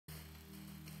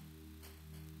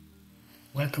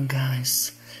Welcome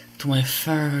guys to my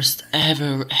first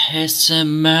ever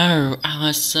ASMR.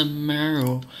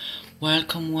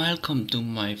 Welcome to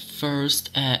my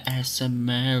first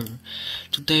ASMR.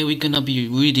 Today we're gonna be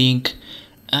reading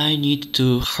I Need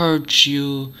to Hurt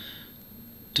You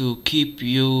to Keep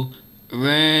You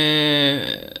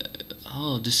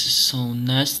Oh, this is so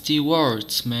nasty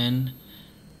words, man.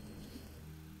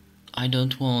 I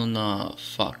don't wanna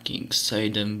fucking say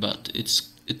them, but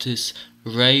it is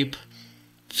rape,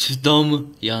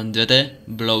 dom, yandere,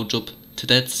 blowjob,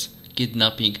 threats,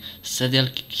 kidnapping, serial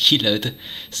killer,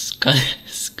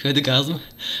 scudgasm,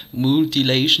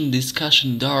 mutilation,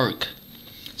 discussion, dark.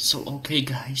 So okay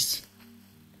guys,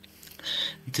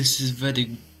 this is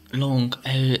very long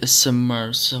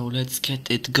ASMR, so let's get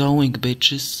it going,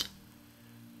 bitches.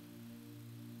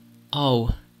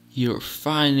 Oh, you're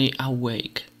finally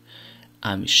awake.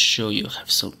 I'm sure you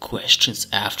have some questions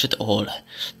after all.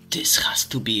 This has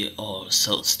to be all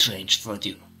so strange for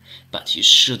you, but you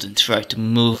shouldn't try to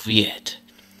move yet.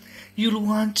 You'll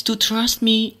want to trust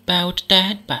me about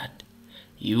that, but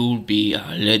you'll be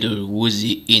a little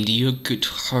woozy and you could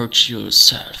hurt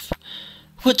yourself.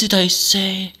 What did I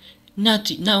say?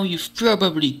 Now you've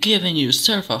probably given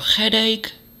yourself a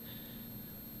headache?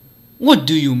 What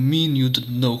do you mean you don't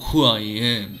know who I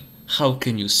am? How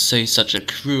can you say such a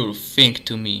cruel thing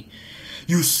to me?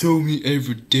 You saw me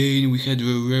every day and we had a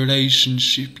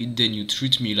relationship and then you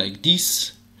treat me like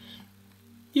this?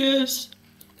 Yes.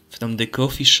 From the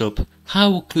coffee shop.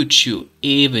 How could you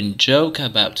even joke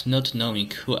about not knowing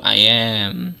who I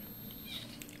am?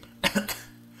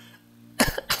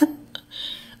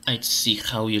 I'd see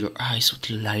how your eyes would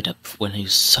light up when you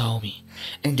saw me,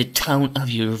 and the tone of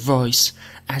your voice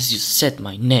as you said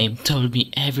my name told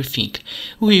me everything.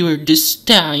 We were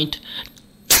destined.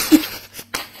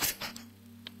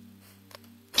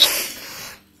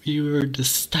 We were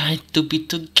destined to be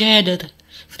together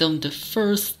from the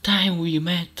first time we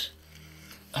met.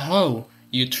 Oh,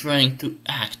 you're trying to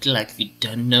act like we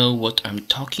don't know what I'm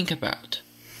talking about.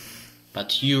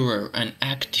 But you were an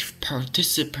active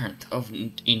participant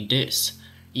in this.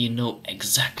 You know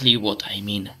exactly what I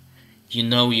mean. You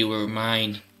know you were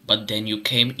mine, but then you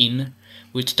came in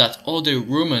with that other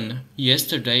woman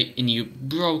yesterday and you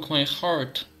broke my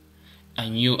heart. I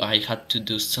knew I had to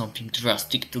do something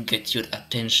drastic to get your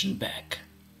attention back.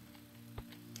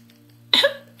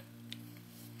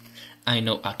 I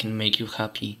know I can make you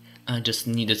happy. I just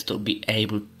needed to be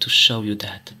able to show you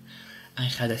that. I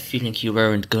had a feeling you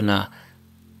weren't gonna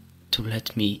to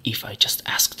let me if I just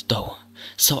asked though,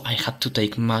 so I had to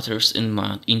take matters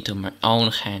into my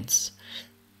own hands.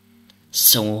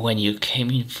 So when you came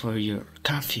in for your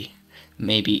coffee,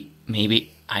 maybe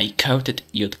I coated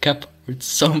your cup with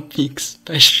something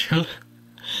special.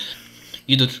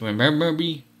 You don't remember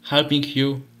me helping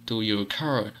you to your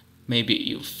car? Maybe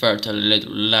you felt a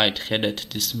little lightheaded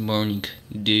this morning,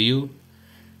 do you?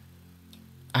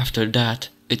 After that,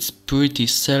 it's pretty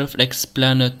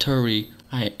self-explanatory.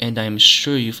 I'm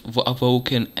sure you've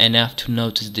awoken enough to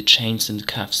notice the chains and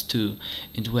cuffs too,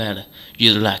 and well,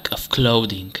 your lack of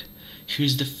clothing.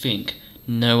 Here's the thing,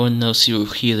 no one knows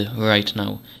you're here right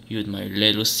now, you're my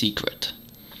little secret.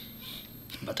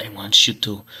 But I want you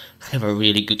to have a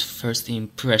really good first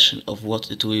impression of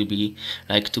what it will be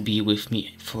like to be with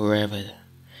me forever.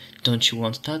 Don't you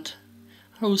want that?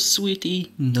 Oh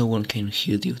sweetie, no one can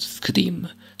hear you scream.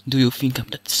 Do you think I'm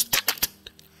that stupid?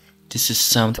 This is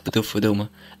soundproof room,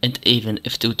 and even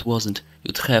if it wasn't,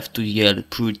 you'd have to yell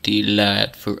pretty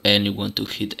loud for anyone to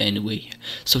hit anyway.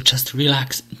 So just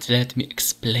relax and let me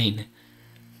explain.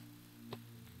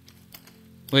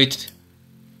 Wait.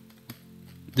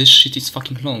 This shit is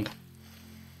fucking long.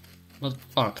 But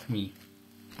fuck me.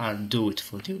 I'll do it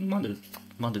for you, mother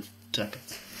tracker.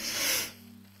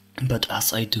 But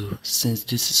as I do, since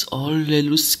this is all a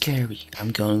little scary,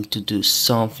 I'm going to do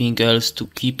something else to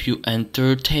keep you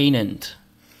entertained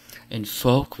and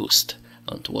focused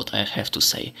on what I have to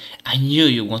say. I knew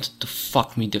you wanted to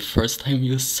fuck me the first time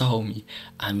you saw me.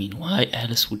 I mean, why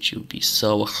else would you be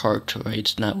so hurt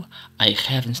right now? I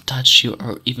haven't touched you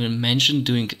or even mentioned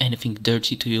doing anything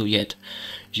dirty to you yet.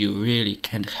 You really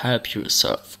can't help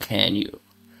yourself, can you?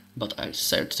 But I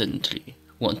certainly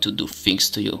want to do things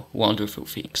to you, wonderful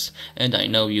things, and I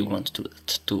know you want to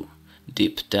too,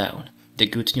 deep down. The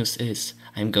good news is,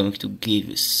 I'm going to give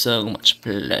you so much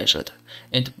pleasure,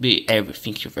 and be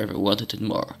everything you've ever wanted and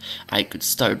more. I could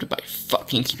start by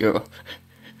fucking you.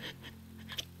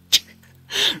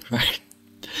 Right?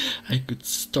 I could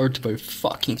start by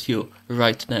fucking you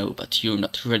right now, but you're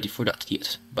not ready for that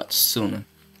yet, but soon.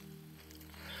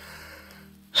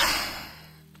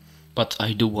 But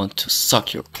I do want to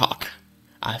suck your cock.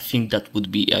 I think that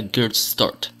would be a good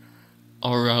start.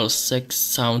 Oral sex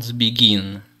sounds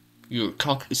begin. Your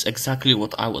cock is exactly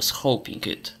what I was hoping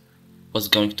it was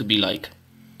going to be like.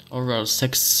 Oral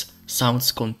sex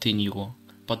sounds continue,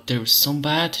 but there's some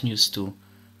bad news too.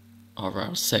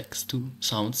 Oral sex too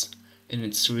sounds, and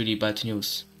it's really bad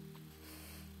news.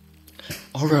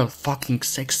 Oral fucking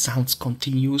sex sounds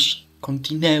continuous,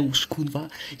 kurwa,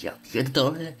 ja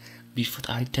pierdolę. Before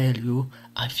I tell you,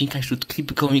 I think I should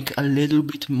keep going a little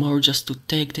bit more just to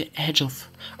take the edge off,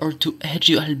 or to edge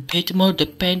you a bit more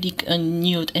depending on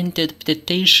your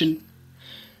interpretation.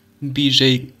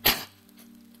 BJ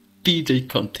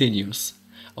continues.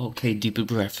 Okay, deep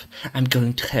breath. I'm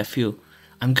going to have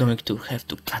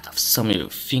to cut off some of your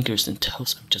fingers and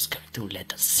toes. I'm just going to let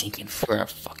that sink in for a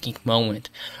fucking moment.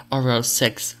 Oral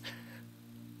sex.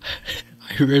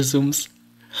 I resumes.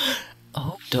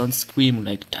 Oh, don't scream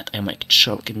like that. I might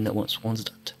choke and no one wants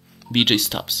that. BJ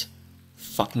stops.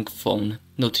 Fucking phone.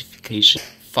 Notification.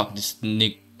 Fuck this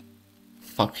nig.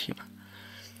 Fuck him.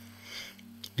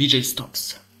 BJ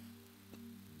stops.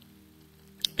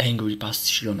 Angry,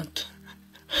 passionate.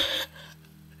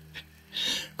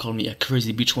 Call me a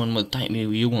crazy bitch one more time if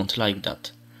you won't like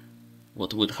that.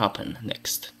 What will happen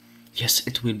next? Yes,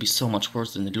 it will be so much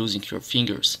worse than losing your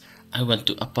fingers. I want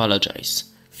to apologize.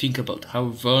 Think about how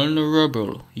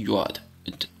vulnerable you are,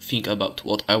 and think about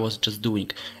what I was just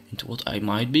doing, and what I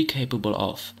might be capable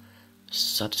of.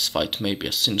 Satisfied, maybe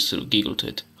a sincere giggle to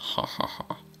it. Ha ha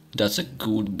ha. That's a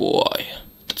good boy.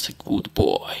 That's a good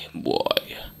boy.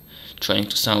 Trying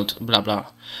to sound blah blah.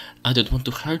 I don't want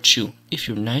to hurt you. If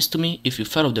you're nice to me, if you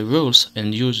follow the rules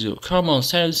and use your common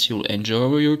sense, you'll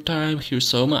enjoy your time here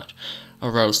so much.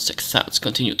 Oral sex sounds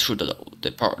continue through the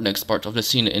next part of the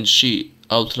scene, and she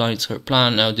outlines her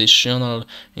plan. Additional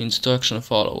instructions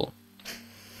follow.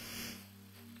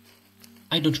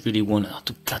 I don't really want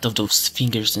to cut off those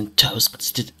fingers and toes,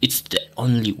 but it's the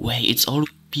only way.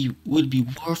 Will be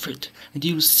worth it, and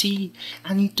you'll see.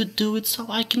 I need to do it so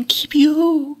I can keep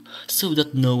you, so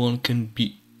that no one can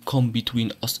come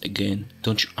between us again.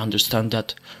 Don't you understand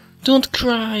that? Don't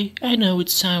cry. I know it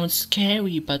sounds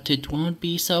scary, but it won't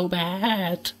be so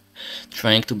bad.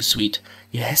 Trying to be sweet.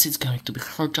 Yes, it's going to be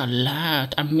hurt a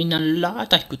lot. I mean a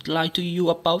lot. I could lie to you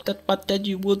about that, but then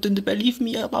you wouldn't believe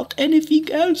me about anything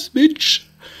else, bitch.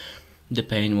 The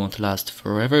pain won't last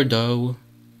forever, though.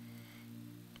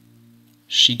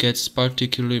 She gets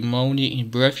particularly moany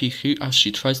and breathy here as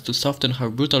she tries to soften her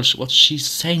brutal. What she's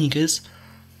saying is,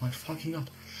 my fucking god.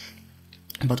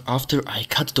 But after I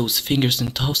cut those fingers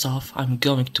and toes off, I'm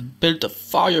going to build a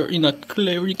fire in a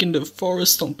clearing in the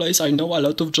forest, someplace I know a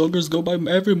lot of joggers go by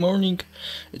every morning.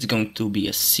 It's going to be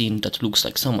a scene that looks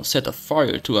like someone set a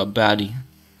fire to a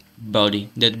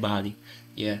dead body.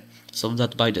 Yeah, so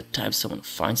that by the time someone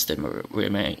finds them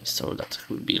remains, so that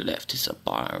will be left is a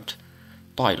pile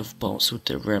of bones with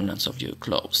the remnants of your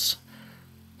clothes,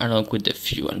 along with the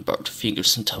few unburned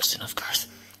fingers and toes, and of course,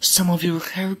 some of your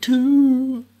hair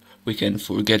too. We can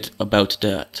forget about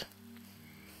that.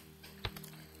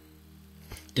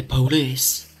 The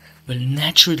police will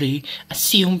naturally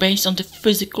assume, based on the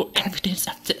physical evidence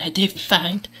after they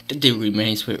find, that the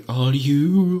remains were all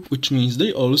you, which means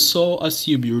they also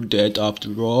assume you're dead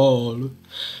after all.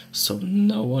 So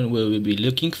no one will be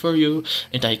looking for you,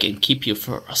 and I can keep you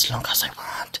for as long as I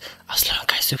want, as long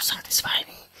as you satisfy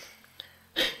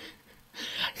me.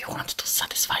 You want to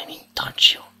satisfy me,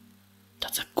 don't you?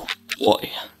 That's a good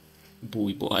boy.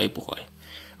 Boy.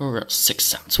 Oral sex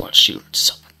sounds while she reads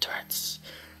up threats.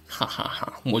 Ha ha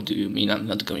ha, what do you mean I'm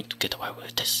not going to get away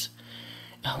with this?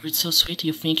 Oh, it's so sweet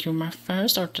you think you're my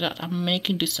first, or that I'm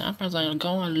making this up as I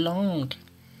go along.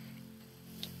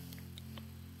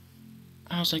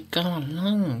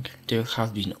 There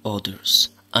have been others.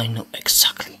 I know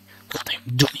exactly what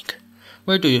I'm doing.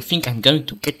 Where do you think I'm going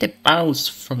to get the bounce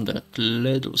from that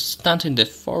little stunt in the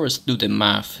forest? Do the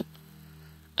math.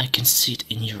 I can see it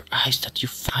in your eyes that you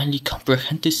finally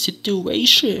comprehend the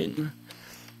situation.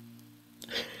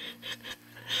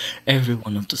 Every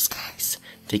one of those guys,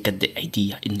 they got the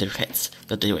idea in their heads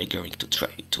that they were going to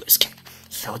try to escape.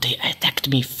 So they attacked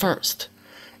me first.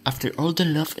 After all the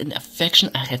love and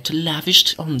affection I had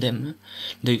lavished on them,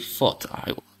 they thought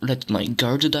I let my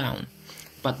guard down.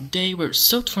 But they were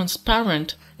so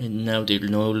transparent, and now they're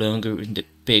no longer in the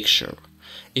picture.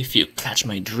 If you catch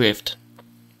my drift.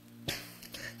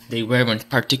 They weren't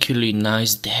particularly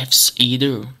nice deaths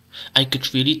either. I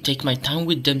could really take my time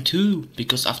with them too,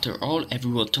 because after all,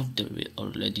 everyone thought they were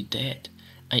already dead.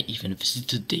 I even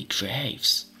visited their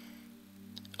graves.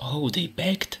 Oh, they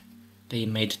begged. They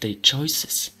made their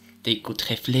choices. They could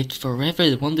have lived forever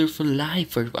a wonderful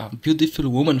life where a beautiful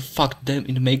woman fucked them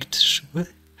and made sure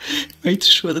made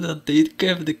sure that they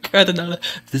gave the cardinal.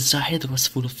 The side was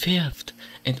full of theft,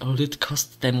 and all it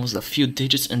cost them was a few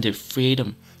digits and their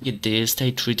freedom. Yet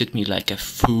they treated me like a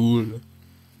fool.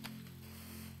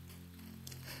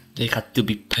 They had to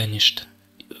be punished.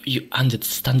 You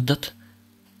understand that?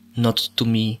 Not to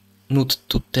me, not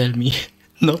to tell me,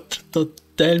 not to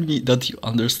tell me that you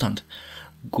understand.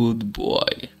 Good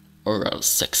boy. Oral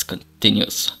sex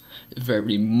continues.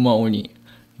 Very moany.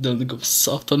 Don't go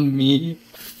soft on me.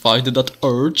 Fight that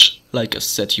urge. Like I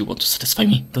said, you want to satisfy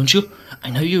me, don't you? I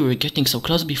know you were getting so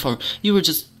close before. You were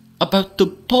just about to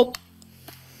pop.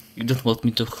 You don't want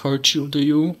me to hurt you, do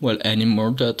you? Well,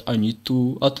 anymore that I need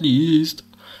to, at least.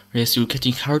 Yes, you're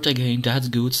getting hurt again. That's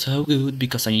good, so good,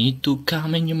 because I need to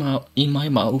come in my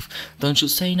mouth. Don't you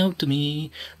say no to me.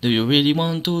 Do you really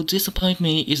want to disappoint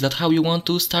me? Is that how you want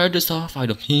to start this off? I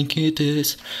don't think it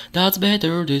is. That's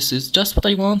better. This is just what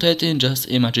I wanted. And just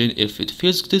imagine if it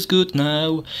feels this good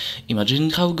now. Imagine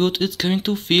how good it's going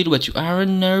to feel when you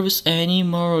aren't nervous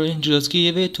anymore. And just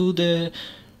give it to the...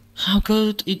 How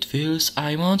good it feels,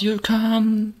 I want your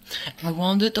come, I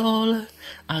want it all.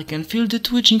 I can feel the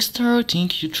twitching starting,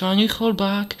 you trying to hold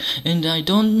back, and I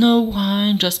don't know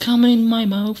why, just come in my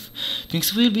mouth.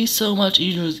 Things will be so much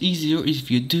easier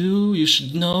if you do, you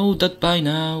should know that by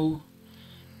now.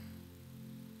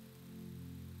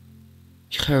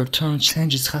 Her tone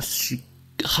changes as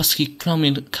husky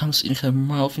comes in her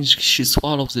mouth and she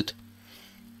swallows it.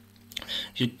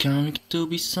 You're going to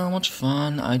be so much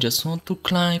fun, I just want to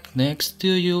climb next to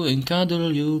you and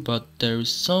cuddle you, but there's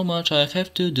so much I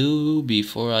have to do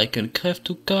before I can have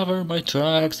to cover my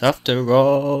tracks after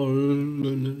all.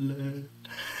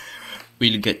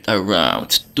 We'll get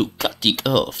around to cutting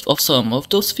off of some of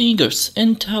those fingers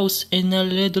and toes in a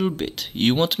little bit.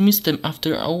 You won't miss them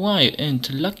after a while,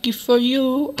 and lucky for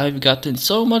you, I've gotten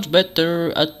so much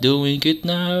better at doing it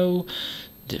now.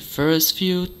 The first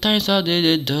few times I did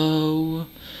it though.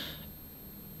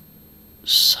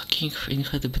 Sucking in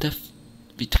the breath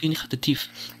between the teeth.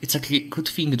 It's a good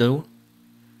thing though.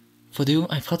 For you,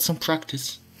 I've had some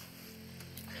practice.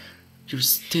 You're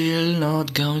still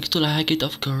not going to like it,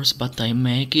 of course, but I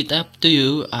make it up to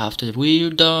you after we're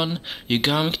done. You're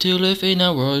going to live in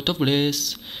a world of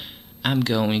bliss. I'm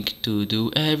going to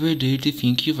do every dirty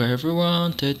thing you've ever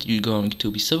wanted. You're going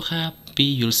to be so happy,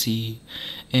 you'll see.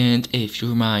 And if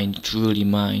you're mine, truly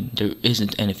mine, there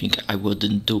isn't anything I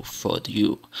wouldn't do for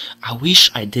you. I wish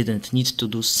I didn't need to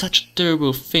do such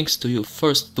terrible things to you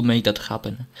first to make that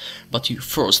happen. But you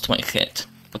forced my hand.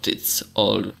 But it's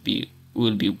all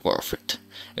will be worth it.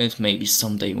 And maybe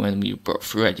someday when we're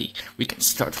both ready, we can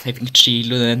start having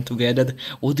children together.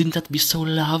 Wouldn't that be so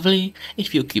lovely?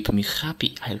 If you keep me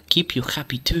happy, I'll keep you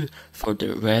happy too for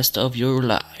the rest of your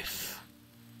life.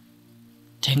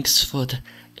 Thanks for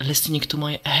listening to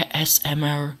my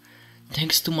ASMR.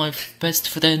 Thanks to my best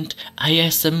friend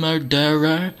ASMR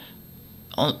Dara.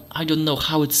 I don't know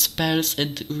how it spells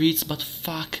and reads, but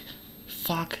fuck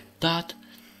that.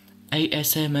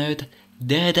 ASMR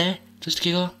Dede, coś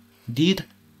takiego, did.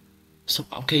 So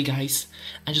okay guys,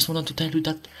 I just wanted to tell you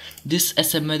that this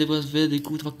ASMR was very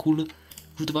cool.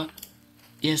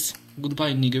 Yes,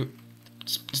 goodbye nigger.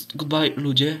 Goodbye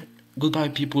ludzie. Goodbye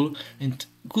people. And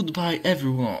goodbye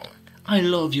everyone. I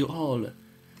love you all.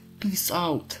 Peace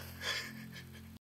out.